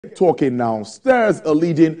Talking now, STEARS, a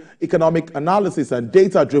leading economic analysis and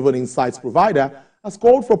data-driven insights provider, has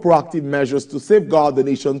called for proactive measures to safeguard the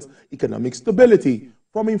nation's economic stability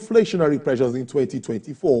from inflationary pressures in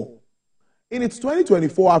 2024. In its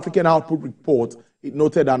 2024 African Output Report, it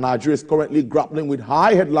noted that Nigeria is currently grappling with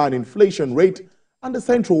high headline inflation rate, and the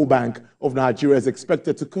Central Bank of Nigeria is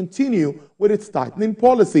expected to continue with its tightening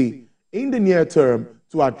policy in the near term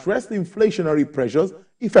to address the inflationary pressures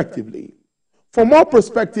effectively. For more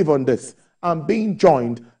perspective on this, I'm being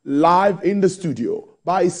joined live in the studio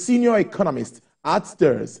by a senior economist at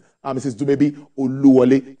STEARS, Mrs. Dumebi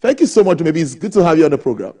Oluwole. Thank you so much, Dumebi. It's good to have you on the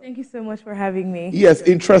program. Thank you so much for having me. Yes,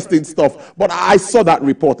 interesting stuff. But I saw that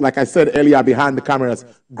report, like I said earlier, behind the cameras.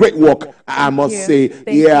 Great work, I must say.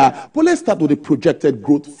 Thank you. But let's start with the projected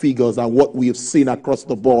growth figures and what we have seen across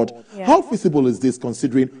the board. Yeah. How feasible is this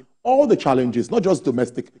considering all the challenges, not just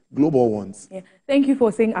domestic, global ones? Yeah. Thank you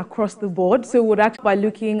for saying across the board. So we'd actually by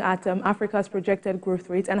looking at Africa's projected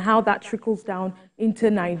growth rates and how that trickles down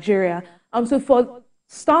into Nigeria. So for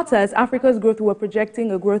starters, Africa's growth, we're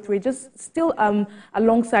projecting a growth rate just still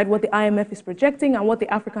alongside what the IMF is projecting and what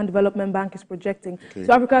the African Development Bank is projecting. Okay.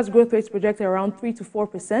 So Africa's growth rate is projected around 3 to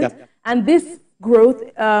 4%. Yep. And this growth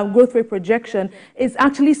rate projection is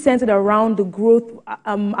actually centered around the growth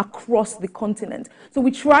across the continent. So we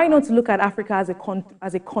try not to look at Africa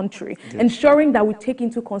as a country, okay, ensuring that we take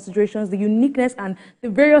into considerations the uniqueness and the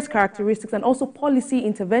various characteristics and also policy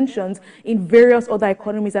interventions in various other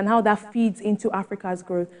economies and how that feeds into Africa's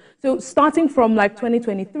growth. So starting from like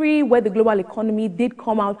 2023, where the global economy did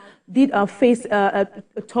face a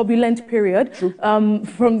turbulent period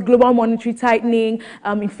from global monetary tightening,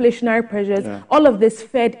 inflationary pressures. Yeah. All of this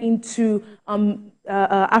fed into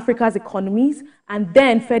Africa's economies and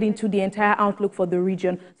then fed into the entire outlook for the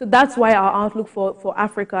region. So that's why our outlook for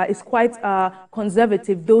Africa is quite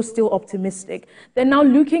conservative, though still optimistic. Then now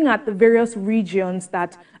looking at the various regions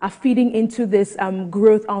that are feeding into this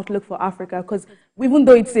growth outlook for Africa, because even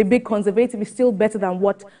though it's a bit conservative, it's still better than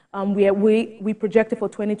what we projected for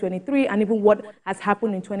 2023 and even what has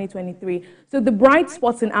happened in 2023. So the bright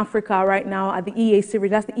spots in Africa right now at the EAC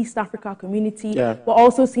region, that's the East Africa community. Yeah. We're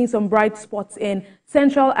also seeing some bright spots in the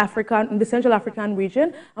Central African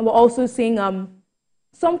region, and we're also seeing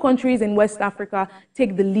some countries in West Africa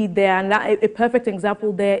take the lead there, and a perfect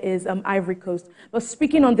example there is Ivory Coast. But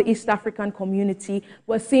speaking on the East African community,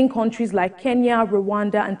 we're seeing countries like Kenya,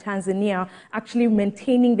 Rwanda, and Tanzania actually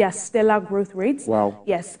maintaining their stellar growth rates. Wow.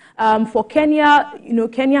 Yes. For Kenya,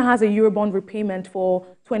 Kenya has a Eurobond repayment for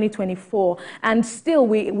 2024, and still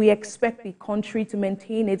we expect the country to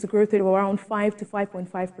maintain its growth rate of around 5 to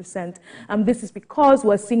 5.5%. This is because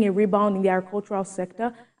we're seeing a rebound in the agricultural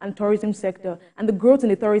sector and tourism sector, and the growth in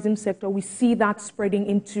the tourism sector, we see that spreading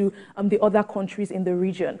into the other countries in the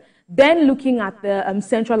region. Then looking at the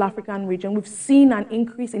Central African region, we've seen an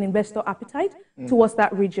increase in investor appetite towards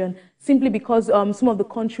that region, simply because some of the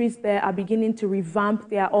countries there are beginning to revamp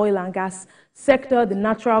their oil and gas sector, the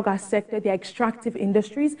natural gas sector, their extractive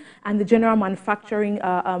industries, and the general manufacturing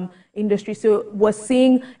industry. So we're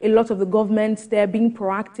seeing a lot of the governments there being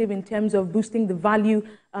proactive in terms of boosting the value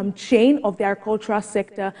chain of the agricultural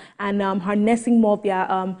sector and harnessing more of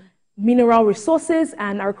their mineral resources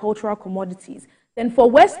and agricultural commodities. Then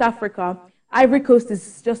for West Africa, Ivory Coast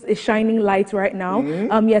is just a shining light right now.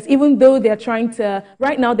 Yes, even though they're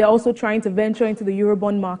right now they're also trying to venture into the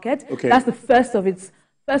Eurobond market. Okay. That's the first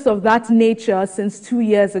of that nature since 2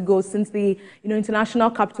 years ago, since the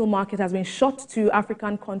international capital market has been shut to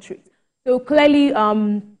African countries. So clearly,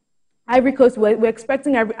 Ivory Coast, we're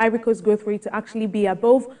expecting Ivory Coast growth rate to actually be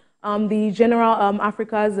above the general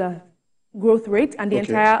Africa's growth rate and the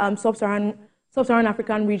entire Sub-Saharan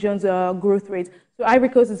African region's growth rate. So Ivory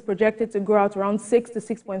Coast is projected to grow at around 6 to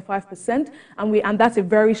 6.5%, and that's a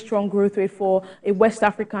very strong growth rate for a West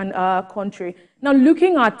African country. Now,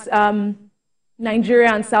 looking at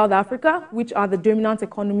Nigeria and South Africa, which are the dominant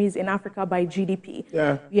economies in Africa by GDP.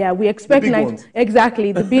 Yeah, we expect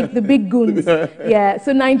exactly the big goons. Yeah,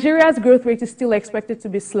 so Nigeria's growth rate is still expected to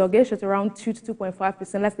be sluggish at around 2 to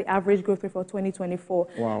 2.5%. That's the average growth rate for 2024.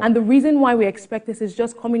 Wow. And the reason why we expect this is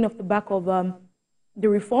just coming off the back of the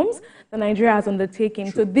reforms that Nigeria has undertaken.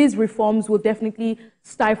 True. So these reforms will definitely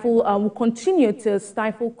will continue to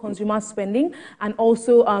stifle consumer spending and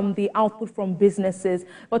also the output from businesses.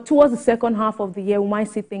 But towards the second half of the year, we might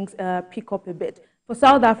see things pick up a bit. For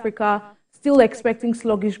South Africa, still expecting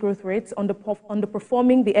sluggish growth rates,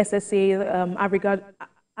 underperforming the SSA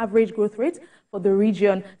average growth rate for the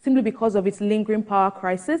region simply because of its lingering power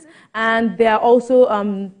crisis. And there are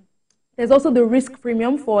also there's also the risk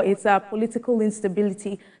premium for its political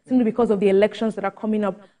instability, simply because of the elections that are coming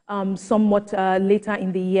up somewhat later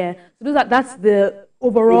in the year. So that's the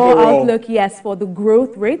overall outlook, yes, for the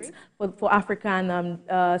growth rates for Africa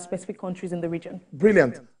and specific countries in the region.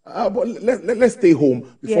 Brilliant. But let's stay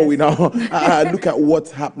home before we now look at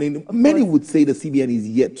what's happening. Many would say the CBN is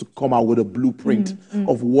yet to come out with a blueprint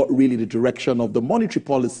of what really the direction of the monetary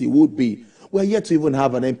policy would be. We're yet to even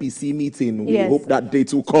have an MPC meeting. We hope that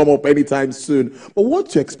date will come up anytime soon. But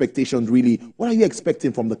what's your expectations really? What are you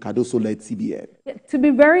expecting from the Cardoso-led CBN? Yeah, to be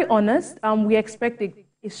very honest, we expect a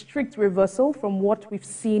strict reversal from what we've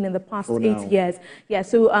seen in the past 8 years. Yeah,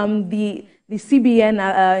 so the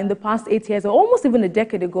CBN in the past 8 years, or almost even a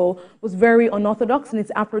decade ago, was very unorthodox in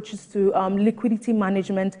its approaches to liquidity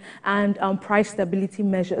management and price stability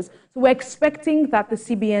measures. So we're expecting that the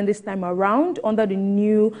CBN this time around, under the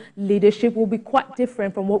new leadership, will be quite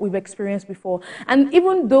different from what we've experienced before. And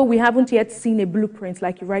even though we haven't yet seen a blueprint,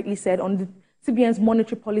 like you rightly said, on the CBN's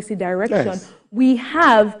monetary policy direction, we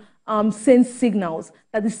have seen signals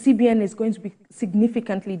that the CBN is going to be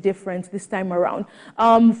significantly different this time around.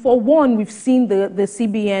 For one, we've seen the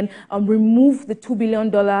CBN remove the $2 billion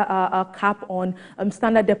cap on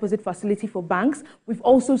standard deposit facility for banks. We've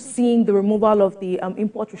also seen the removal of the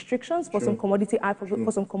import restrictions for some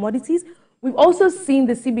for some commodities. We've also seen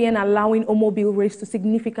the CBN allowing automobile rates to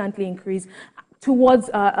significantly increase towards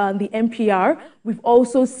the MPR. We've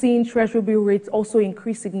also seen treasury bill rates also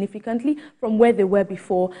increase significantly from where they were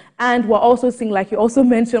before. And we're also seeing, like you also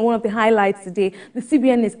mentioned, one of the highlights today, the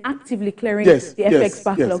CBN is actively clearing the FX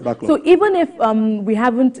backlog. So even if we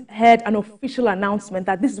haven't heard an official announcement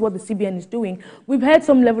that this is what the CBN is doing, we've heard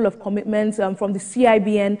some level of commitments from the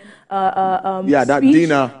CIBN speech.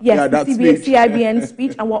 CIBN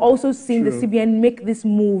speech, and we're also seeing the CBN make these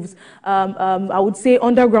moves, I would say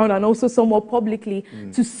underground and also somewhat publicly,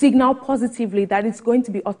 to signal positively that it's going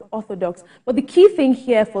to be orthodox. But the key thing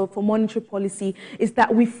here for monetary policy is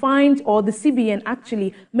that we find, or the CBN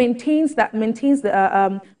actually maintains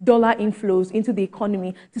the dollar inflows into the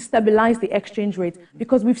economy to stabilize the exchange rate,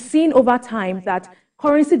 because we've seen over time that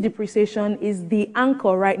currency depreciation is the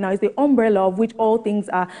anchor right now, is the umbrella of which all things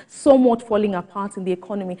are somewhat falling apart in the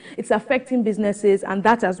economy. It's affecting businesses, and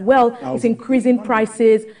that as well is increasing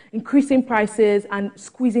prices and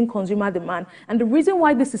squeezing consumer demand. And the reason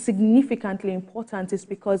why this is significantly important is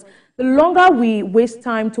because the longer we waste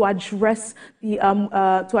time to address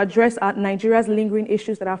Nigeria's lingering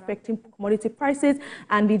issues that are affecting commodity prices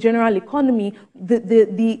and the general economy,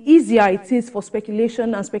 the easier it is for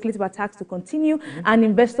speculation and speculative attacks to continue, and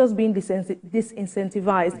investors being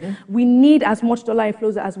disincentivized. We need as much dollar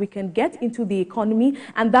inflows as we can get into the economy,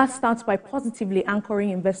 and that starts by positively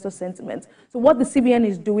anchoring investor sentiment. So what the CBN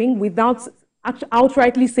is doing, without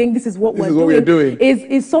outrightly saying this is what we're doing,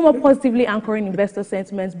 is somewhat positively anchoring investor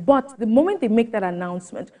sentiments. But the moment they make that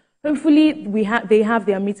announcement, hopefully they have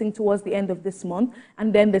their meeting towards the end of this month,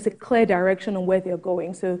 and then there's a clear direction on where they're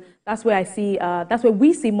going. So that's where that's where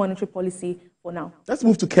we see monetary policy for now. Let's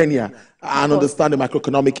move to Kenya and understand the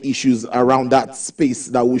macroeconomic issues around that space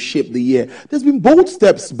that will shape the year. There's been bold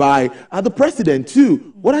steps by the president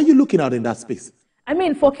too. What are you looking at in that space? I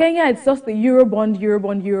mean, for Kenya, it's just the Eurobond.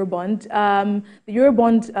 The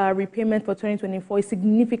Eurobond repayment for 2024 is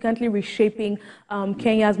significantly reshaping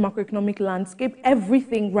Kenya's macroeconomic landscape.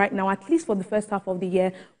 Everything right now, at least for the first half of the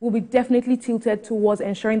year, will be definitely tilted towards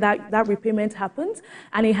ensuring that that repayment happens,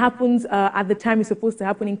 and it happens at the time it's supposed to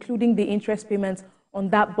happen, including the interest payments on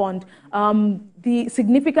that bond. The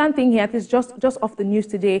significant thing here is just off the news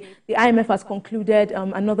today, the IMF has concluded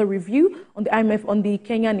another review on the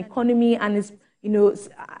Kenyan economy, and is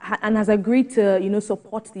and has agreed to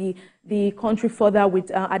support the country further with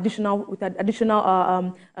additional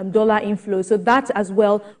dollar inflow. So that as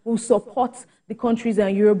well will support the country's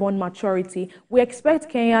Eurobond maturity. We expect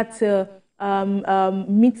Kenya to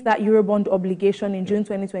meet that Eurobond obligation in June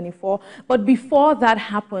 2024. But before that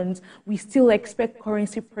happens, we still expect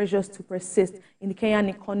currency pressures to persist in the Kenyan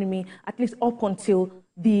economy, at least up until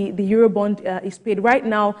the Eurobond is paid. Right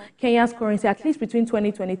now, Kenya's currency, at least between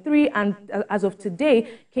 2023 and as of today,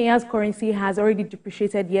 Kenya's currency has already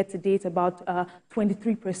depreciated year to date about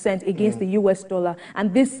 23% against the US dollar.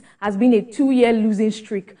 And this has been a 2-year losing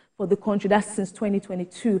streak for the country. That's since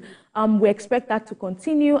 2022. We expect that to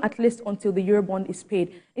continue at least until the Eurobond is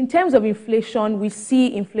paid. In terms of inflation, we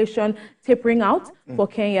see inflation tapering out for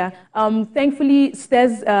Kenya. Thankfully,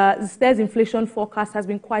 STEARS inflation forecast has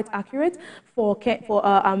been quite accurate for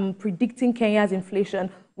predicting Kenya's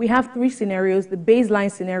inflation. we have three scenarios: the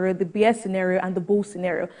baseline scenario, the BS scenario, and the bull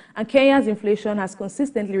scenario. And Kenya's inflation has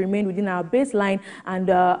consistently remained within our baseline and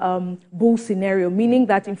bull scenario, meaning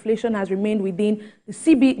that inflation has remained within the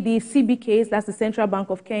CBK's, that's the Central Bank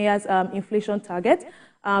of Kenya's inflation target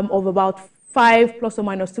of about 5 plus or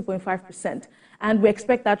minus 2.5%. And we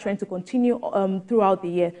expect that trend to continue throughout the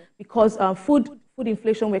year because food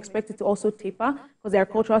inflation, we expect it to also taper because the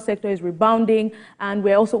agricultural sector is rebounding, and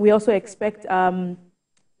we also expect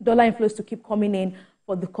dollar inflows to keep coming in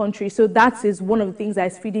for the country. So that is one of the things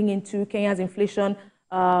that is feeding into Kenya's inflation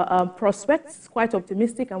prospects. It's quite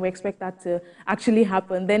optimistic, and we expect that to actually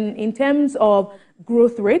happen. Then in terms of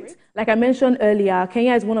growth rate, like I mentioned earlier,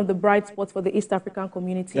 Kenya is one of the bright spots for the East African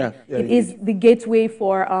community. It is the gateway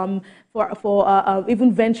for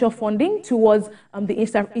even venture funding towards the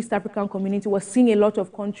East African community. We're seeing a lot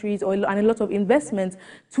of countries and a lot of investments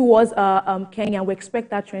towards Kenya. We expect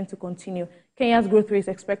that trend to continue. Kenya's growth rate is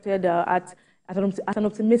expected at an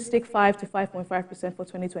optimistic 5 to 5.5% for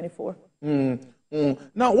 2024.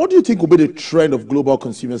 Now, what do you think will be the trend of global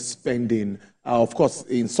consumer spending, of course,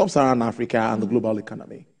 in sub-Saharan Africa and the global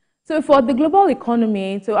economy? So for the global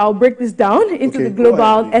economy, so I'll break this down into the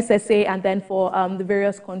global SSA and then for the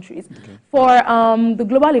various countries. For the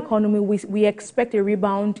global economy, we expect a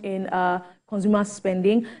rebound in consumer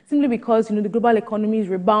spending, simply because the global economy is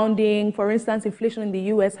rebounding. For instance, inflation in the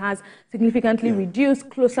U.S. has significantly reduced,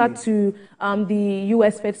 closer to the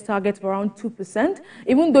U.S. Fed's target of around 2%,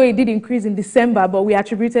 even though it did increase in December, but we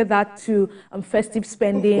attributed that to festive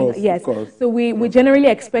spending. Of course. So we generally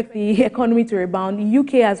expect the economy to rebound. The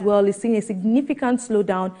UK as well is seeing a significant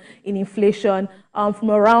slowdown in inflation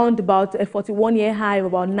from around about a 41-year high of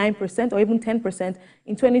about 9% or even 10%.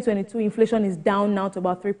 In 2022, inflation is down now to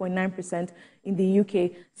about 3.9% in the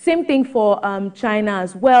UK. Same thing for China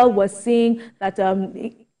as well. We're seeing that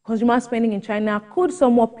consumer spending in China could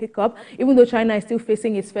somewhat pick up, even though China is still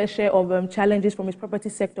facing its fair share of challenges from its property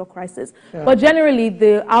sector crisis. But generally,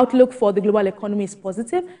 the outlook for the global economy is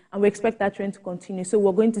positive, and we expect that trend to continue. So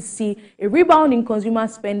we're going to see a rebound in consumer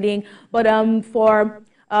spending. But for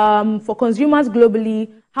consumers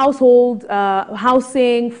globally, household,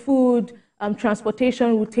 housing, food,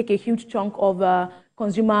 transportation will take a huge chunk of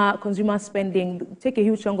consumer spending, take a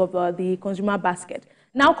huge chunk of the consumer basket.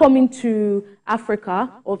 Now coming to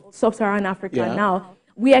Africa, or sub-Saharan Africa now,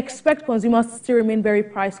 we expect consumers to still remain very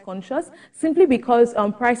price conscious, simply because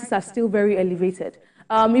prices are still very elevated.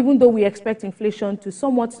 Even though we expect inflation to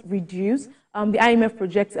somewhat reduce, the IMF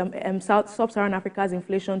projects sub-Saharan Africa's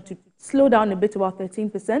inflation to slow down a bit, about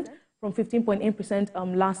 13%, from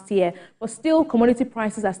 15.8% last year. But still, commodity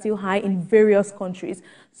prices are still high in various countries.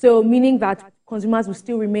 So meaning that consumers will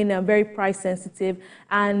still remain very price sensitive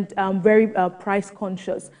and very price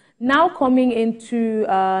conscious. Now coming into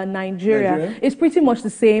Nigeria, it's pretty much the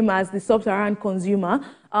same as the sub-Saharan consumer.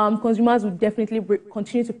 Consumers will definitely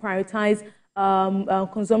continue to prioritize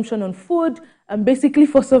consumption on food, basically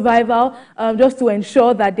for survival, just to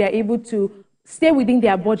ensure that they're able to stay within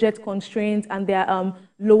their budget constraints and their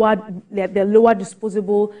lower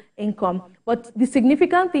disposable income. But the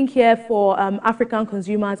significant thing here for African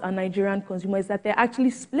consumers and Nigerian consumers is that they're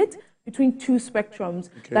actually split between two spectrums.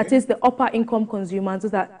 That is the upper income consumers,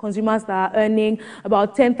 those are consumers that are earning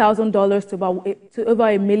about $10,000 to over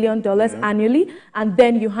 $1 million annually, and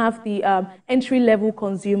then you have the entry level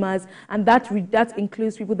consumers, and that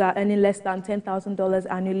includes people that are earning less than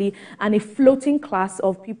 $10,000 annually, and a floating class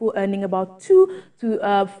of people earning about $2 to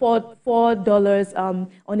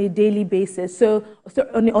 $4 on a daily basis. So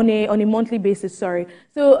on a monthly basis. So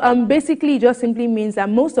basically, it just simply means that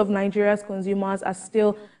most of Nigeria's consumers are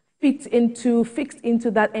still fixed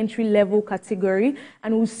into that entry-level category,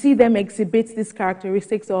 and we'll see them exhibit these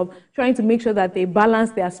characteristics of trying to make sure that they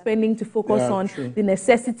balance their spending to focus on the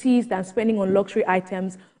necessities than spending on luxury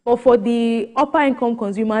items. But for the upper-income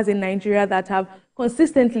consumers in Nigeria that have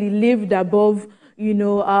consistently lived above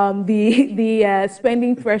the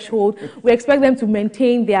spending threshold, we expect them to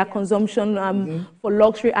maintain their consumption for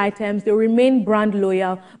luxury items. They'll remain brand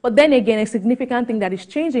loyal. But then again, a significant thing that is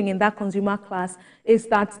changing in that consumer class is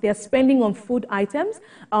that their spending on food items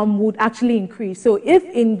would actually increase. So if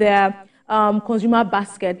in their consumer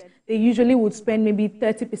basket, they usually would spend maybe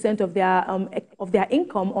 30% of their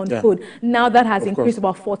income on food. Now that has increased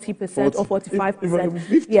about 40% or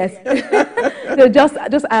 45%. Yes. So just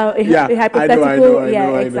a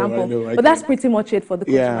hypothetical example. But that's pretty much it for the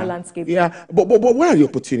consumer landscape. But where are the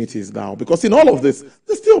opportunities now? Because in all of this,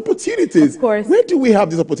 there's still opportunities. Of course. Where do we have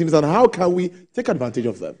these opportunities, and how can we take advantage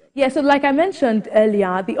of them? Yeah, so like I mentioned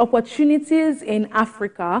earlier, the opportunities in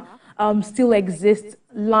Africa still exists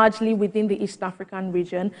largely within the East African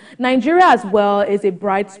region. Nigeria as well is a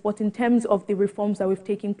bright spot in terms of the reforms that we've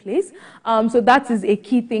taken place. So that is a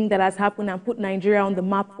key thing that has happened and put Nigeria on the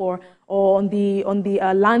map or on the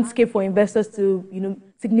landscape for investors to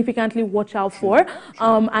significantly watch out for.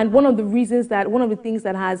 And one of the things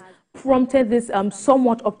that has prompted this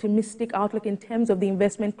somewhat optimistic outlook in terms of the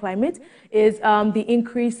investment climate is the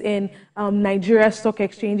increase in Nigeria Stock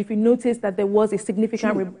Exchange. If you notice that there was a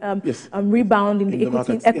significant rebound in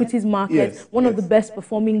the equities market, one of the best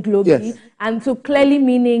performing globally, and so clearly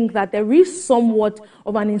meaning that there is somewhat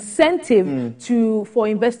of an incentive for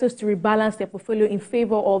investors to rebalance their portfolio in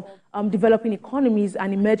favor of developing economies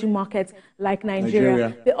and emerging markets like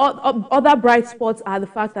Nigeria. The other bright spots are the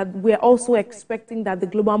fact that we're also expecting that the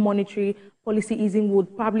global monetary policy easing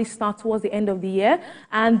would probably start towards the end of the year,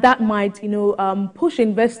 and that might, push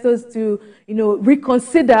investors to,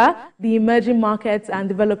 reconsider the emerging markets and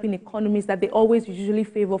developing economies that they always usually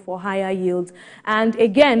favor for higher yields. And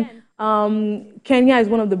again, Kenya is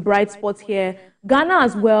one of the bright spots here. Ghana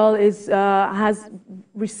as well has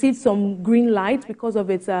received some green light because of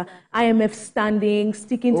its IMF standing,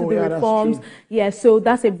 sticking to the reforms. So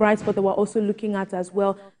that's a bright spot that we're also looking at as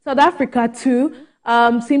well. South Africa too,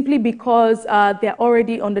 simply because they're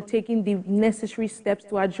already undertaking the necessary steps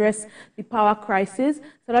to address the power crisis.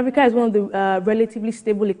 South Africa is one of the relatively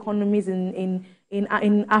stable economies in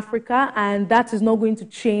Africa, and that is not going to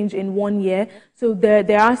change in 1 year. So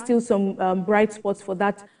there are still some bright spots for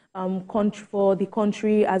that for the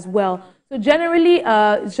country as well. So generally,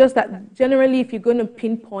 it's just that generally, if you're going to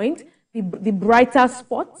pinpoint the brighter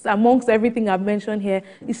spots amongst everything I've mentioned here,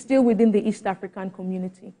 is still within the East African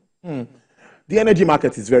community. The energy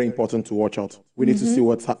market is very important to watch out. We need to see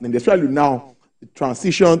what's happening, especially now, the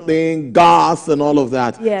transition thing, gas and all of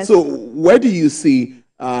that. So where do you see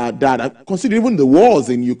that, considering even the wars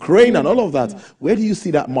in Ukraine and all of that, where do you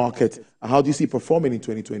see that market? How do you see it performing in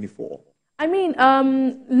 2024? I mean,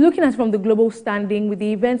 looking at it from the global standing, with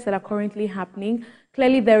the events that are currently happening,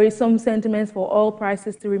 clearly there is some sentiments for oil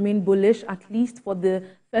prices to remain bullish, at least for the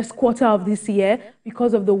first quarter of this year,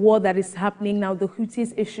 because of the war that is happening now, the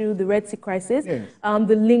Houthis issue, the Red Sea crisis,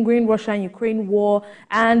 the lingering Russia and Ukraine war,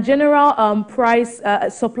 and general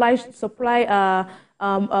supply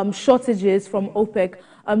shortages from OPEC.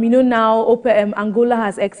 Now Angola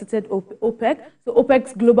has exited OPEC, so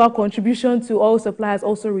OPEC's global contribution to oil supply has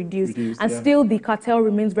also reduced and still the cartel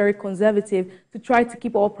remains very conservative to try to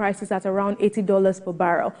keep oil prices at around $80 per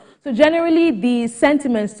barrel. So generally, the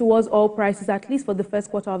sentiments towards oil prices, at least for the first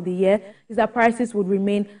quarter of the year, is that prices would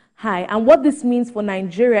remain high. And what this means for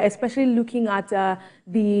Nigeria, especially looking at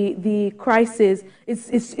the crisis,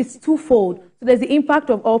 it's twofold. So there's the impact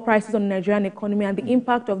of oil prices on the Nigerian economy and the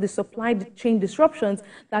impact of the supply chain disruptions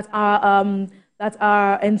that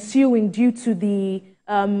are ensuing due to the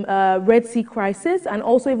Red Sea crisis and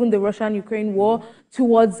also even the Russian-Ukraine war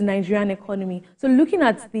towards the Nigerian economy. So looking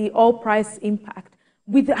at the oil price impact,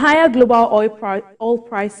 with higher global oil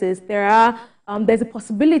prices, there's a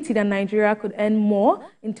possibility that Nigeria could earn more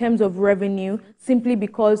in terms of revenue, simply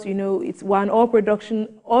because we're an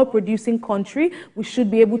oil-producing country. We should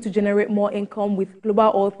be able to generate more income with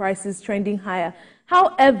global oil prices trending higher.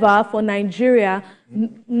 However, for Nigeria,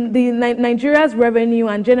 Nigeria's revenue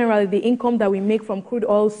and generally the income that we make from crude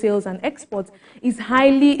oil sales and exports is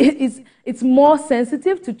it's more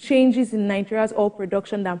sensitive to changes in Nigeria's oil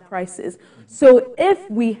production than prices. So if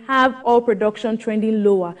we have oil production trending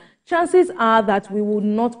lower, chances are that we will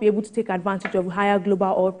not be able to take advantage of higher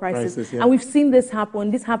global oil prices. And we've seen this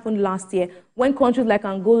happen. This happened last year when countries like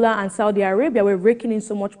Angola and Saudi Arabia were raking in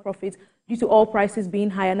so much profit due to oil prices being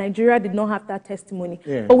higher. Nigeria did not have that testimony.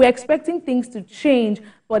 But we're expecting things to change,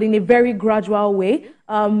 but in a very gradual way.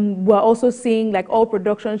 We're also seeing oil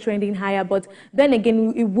production trending higher, but then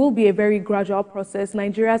again, it will be a very gradual process.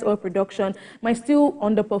 Nigeria's oil production might still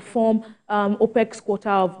underperform OPEC's quota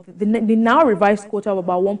of the now revised quota of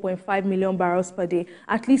about 1.5 million barrels per day,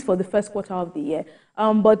 at least for the first quarter of the year.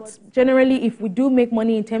 But generally, if we do make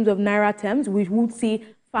money in terms of Naira terms, we would see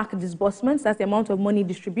FAC disbursements. That's the amount of money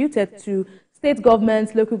distributed to state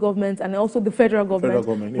governments, local governments, and also the federal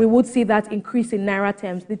government. We would see that increase in Naira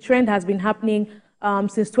terms. The trend has been happening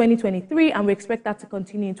since 2023, and we expect that to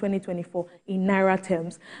continue in 2024 in Naira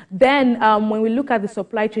terms. Then, when we look at the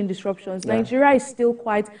supply chain disruptions, Nigeria is still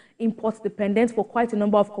quite import dependent for quite a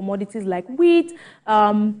number of commodities like wheat,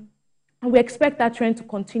 and we expect that trend to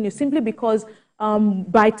continue simply because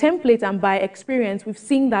by template and by experience, we've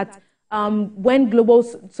seen that when global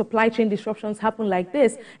supply chain disruptions happen like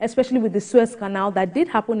this, especially with the Suez Canal that did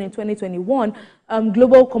happen in 2021,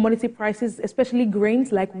 global commodity prices, especially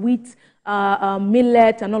grains like wheat,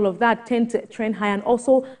 millet and all of that, tend to trend high, and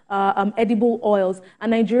also edible oils.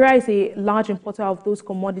 And Nigeria is a large importer of those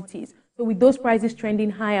commodities. So with those prices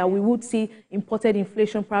trending higher, we would see imported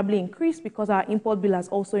inflation probably increase because our import bill has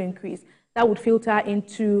also increased. That would filter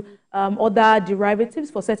into other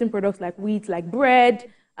derivatives for certain products like wheat, like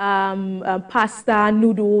bread, pasta,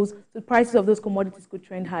 noodles. The prices of those commodities could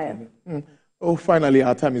trend higher. Oh, finally,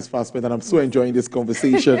 our time is fast spent, and I'm so enjoying this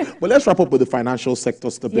conversation. But let's wrap up with the financial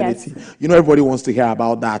sector stability. Yes. You know, everybody wants to hear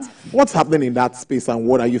about that. What's happening in that space, and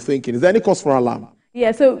what are you thinking? Is there any cause for alarm?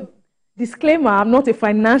 Yeah, so disclaimer, I'm not a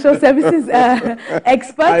financial services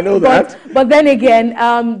expert. I know that. But then again,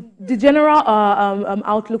 the general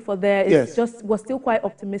outlook for there is was still quite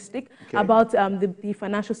optimistic about the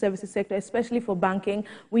financial services sector, especially for banking.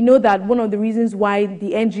 We know that one of the reasons why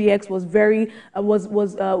the NGX was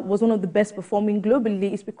was one of the best performing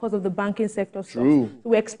globally is because of the banking sector. True. So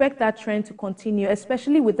we expect that trend to continue,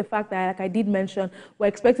 especially with the fact that, like I did mention, we're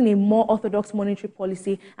expecting a more orthodox monetary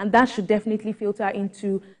policy, and that should definitely filter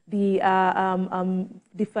into the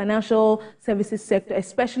financial services sector,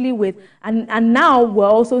 especially with, and now we're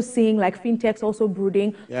also seeing like fintechs also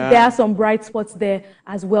brooding. Yeah. There are some bright spots there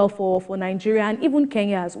as well for Nigeria and even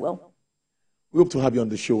Kenya as well. We hope to have you on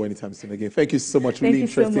the show anytime soon again. Thank you so much. Thank Really you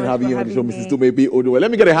so interesting much having you for on the show, having Mrs. me. Dumebi Oluwole. Let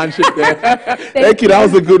me get a handshake there. Thank you. That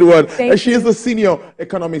was a good one. You. She is the senior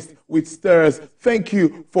economist with STEARS. Thank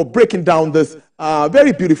you for breaking down this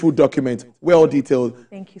very beautiful document, well detailed.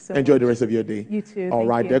 Thank you so Enjoy much. the rest of your day. You too. All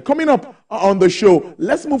right, you. there. Coming up on the show,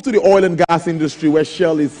 let's move to the oil and gas industry, where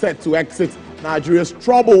Shell is set to exit Nigeria's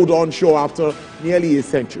troubled onshore after nearly a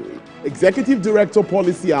century. Executive Director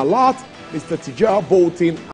Policy Alert, Mr. Tijjani Bolton,